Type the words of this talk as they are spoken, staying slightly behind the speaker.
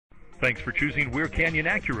Thanks for choosing Weir Canyon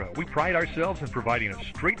Acura. We pride ourselves in providing a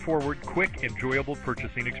straightforward, quick, enjoyable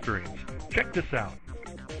purchasing experience. Check this out.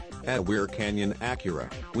 At Weir Canyon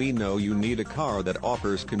Acura, we know you need a car that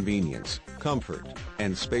offers convenience, comfort,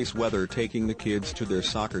 and space, whether taking the kids to their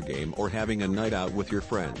soccer game or having a night out with your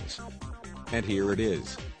friends. And here it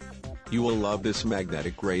is. You will love this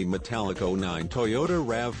magnetic gray metallic 09 Toyota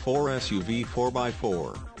RAV4 SUV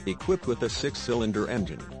 4x4, equipped with a 6-cylinder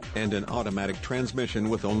engine and an automatic transmission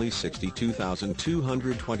with only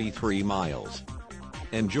 62,223 miles.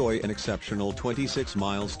 Enjoy an exceptional 26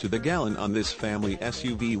 miles to the gallon on this family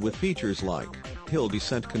SUV with features like hill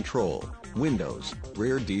descent control, windows,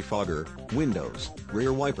 rear defogger, windows,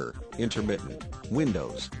 rear wiper, intermittent,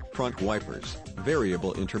 windows, front wipers,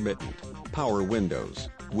 variable intermittent, power windows,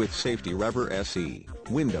 with safety rever SE,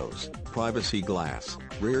 windows, privacy glass,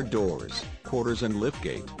 rear doors, quarters and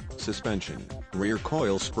liftgate, suspension, rear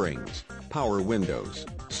coil springs, power windows,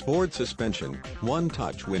 sport suspension,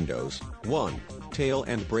 one-touch windows, tail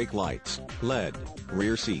and brake lights, LED,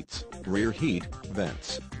 rear seats, rear heat,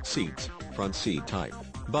 vents, seats, front seat type,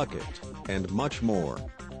 bucket, and much more.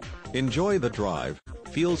 Enjoy the drive,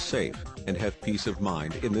 feel safe, and have peace of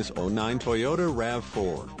mind in this 09 Toyota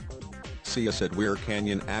RAV4. See us at Weir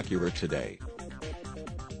Canyon Acura today.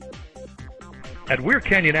 At Weir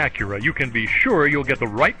Canyon Acura, you can be sure you'll get the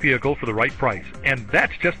right vehicle for the right price, and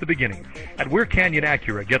that's just the beginning. At Weir Canyon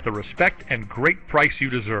Acura, get the respect and great price you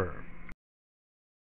deserve.